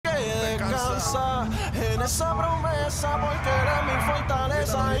confianza en esa promesa, porque eres mi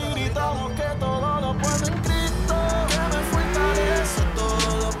fortaleza y gritamos que todo lo puedo en Cristo, que me fortalece,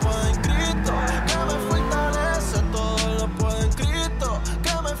 todo lo puedo en Cristo, que me fortalece, todo lo puedo en Cristo,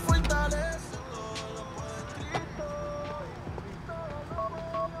 que me fortalece, todo lo puedo en Cristo.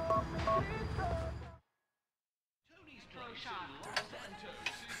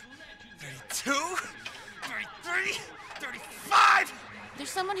 32, 33, 35! There's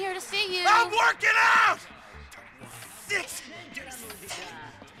someone here to see you. I'm working out! 36,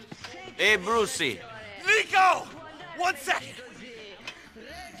 Hey, Brucey. Nico! 1 second.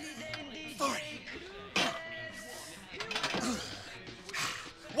 40.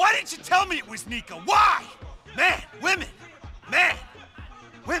 Why didn't you tell me it was Nico? Why? Man, women. Man,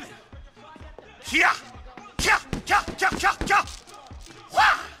 women. Kia! Kia! Kia! Kia! Kia! Kia!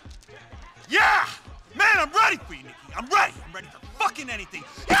 Wah! Yeah! Man, I'm ready for you, Nikki. I'm ready. I'm ready for fucking anything.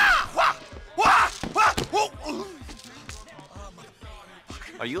 Yeah! Wah! Wah! Wah! Whoa!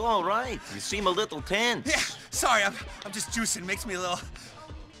 Are you all right? You seem a little tense. Yeah, sorry, I'm just juicing. Makes me a little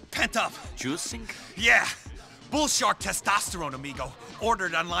pent up. Juicing? Yeah. Bull shark testosterone, amigo.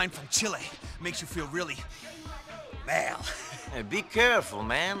 Ordered online from Chile. Makes you feel really male. Hey, be careful,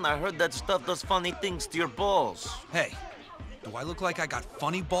 man. I heard that stuff does funny things to your balls. Hey, do I look like I got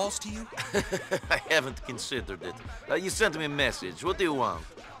funny balls to you? I haven't considered it. You sent me a message. What do you want?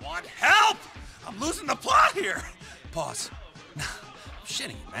 Want help? I'm losing the plot here. Pause. I'm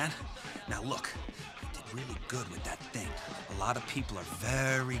shitting you, man. Now look, you did really good with that thing. A lot of people are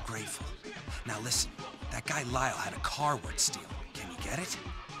very grateful. Now listen, that guy Lyle had a car worth stealing. Can you get it?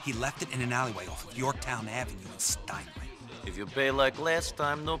 He left it in an alleyway off of Yorktown Avenue in Steinway. If you pay like last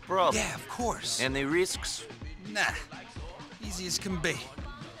time, no problem. Yeah, of course. Any risks? Nah, easy as can be.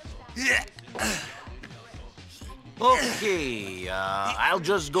 Yeah. Okay, I'll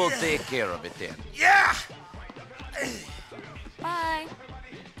just go take care of it then. Yeah! Bye.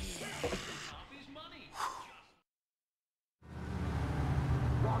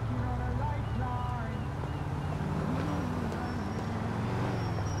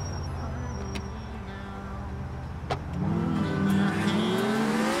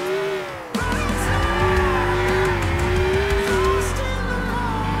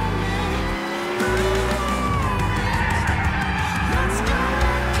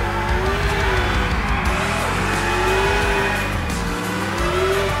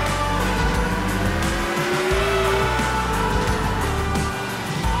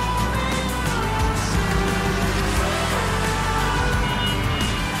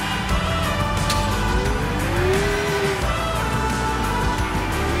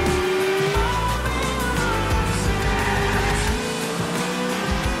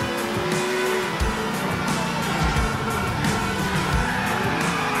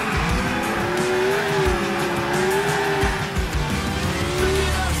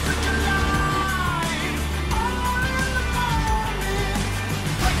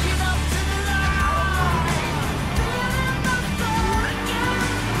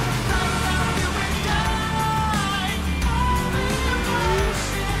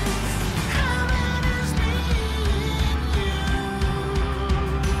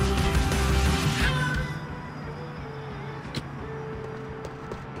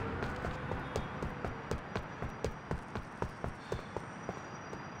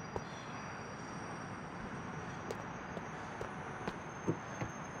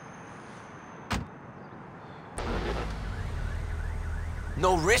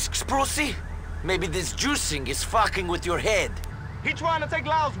 No risks, Brucey? Maybe this juicing is fucking with your head. He trying to take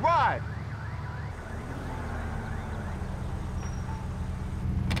Lyle's ride.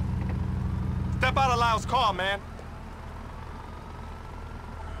 Step out of Lyle's car, man.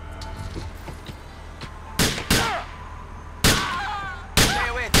 Stay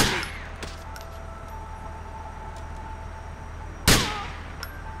away from me.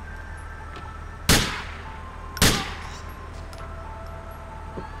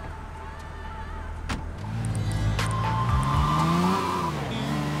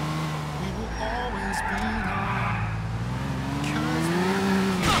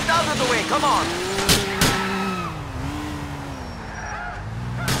 Out of the way, come on!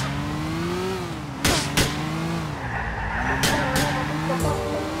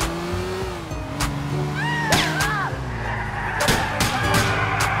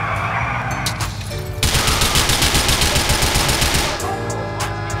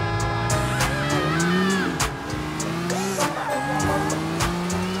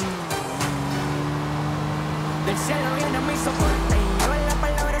 Del cielo viene mi soporte, lleva la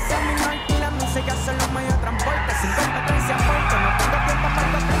palabra hacia mi norte y la música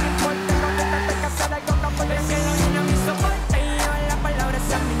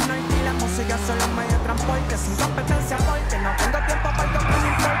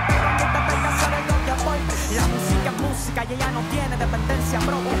se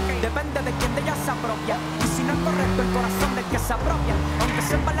aprobó. Depende de quién de ella se apropia. Y si no es correcto, el corazón del que se apropia. Aunque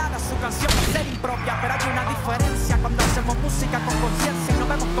sea en balada, su canción va a ser impropia. Pero hay una diferencia cuando hacemos música con conciencia y no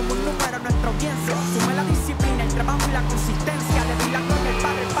vemos como un número en nuestra audiencia. Sume la disciplina, el trabajo y la consistencia. Le doy la gloria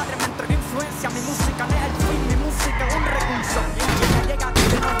al padre me entregó influencia. Mi música no es el fin, mi música es un recurso. Y ella llega a ti,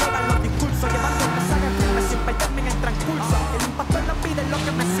 no llegan los discursos. Llevando el mensaje firme sin perderme en el transcurso. El impacto en la vida es lo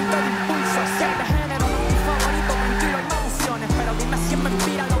que me sirve de impulso. Si hay de género, mi favorito, tranquilo, hay más opciones. Pero dime si me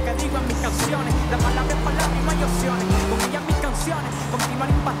inspira lo que digo en mis canciones. La palabra es palabra y no hay opciones. Con ellas mis canciones, continuar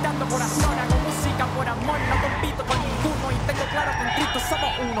impactando corazones. Hago música por amor, no compito con ninguno. Y tengo claro que en Cristo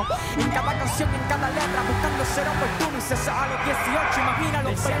somos uno. En cada canción y en cada letra, buscando ser oportuno. Y cesar a los 18, imagínalo.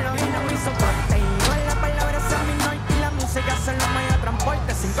 El cielo vino y hizo corte. Igual la palabra es a mi norte y la música es los medios de transporte.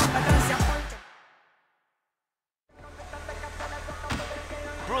 Sin competencia fuerte.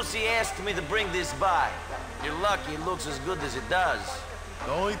 Brucey asked me to bring this by. You're lucky it looks as good as it does.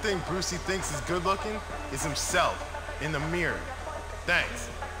 The only thing Brucey thinks is good looking is himself, in the mirror. Thanks.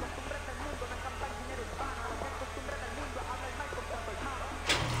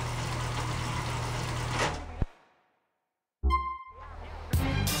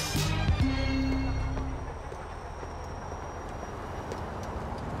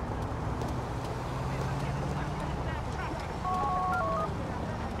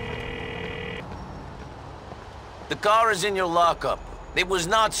 The car is in your lockup. It was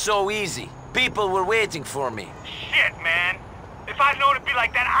not so easy. People were waiting for me. Shit, man. If I'd known it'd be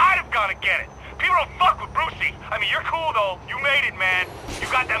like that, I'd have gone to get it. People don't fuck with Brucey. I mean, you're cool, though. You made it, man.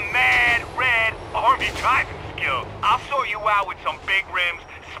 You got the mad, red, army driving skills. I'll sort you out with some big rims,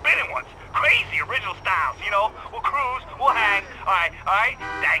 spinning ones. Crazy original styles, you know? We'll cruise, we'll hang. All right?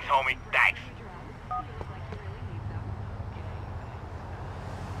 Thanks, homie. Thanks.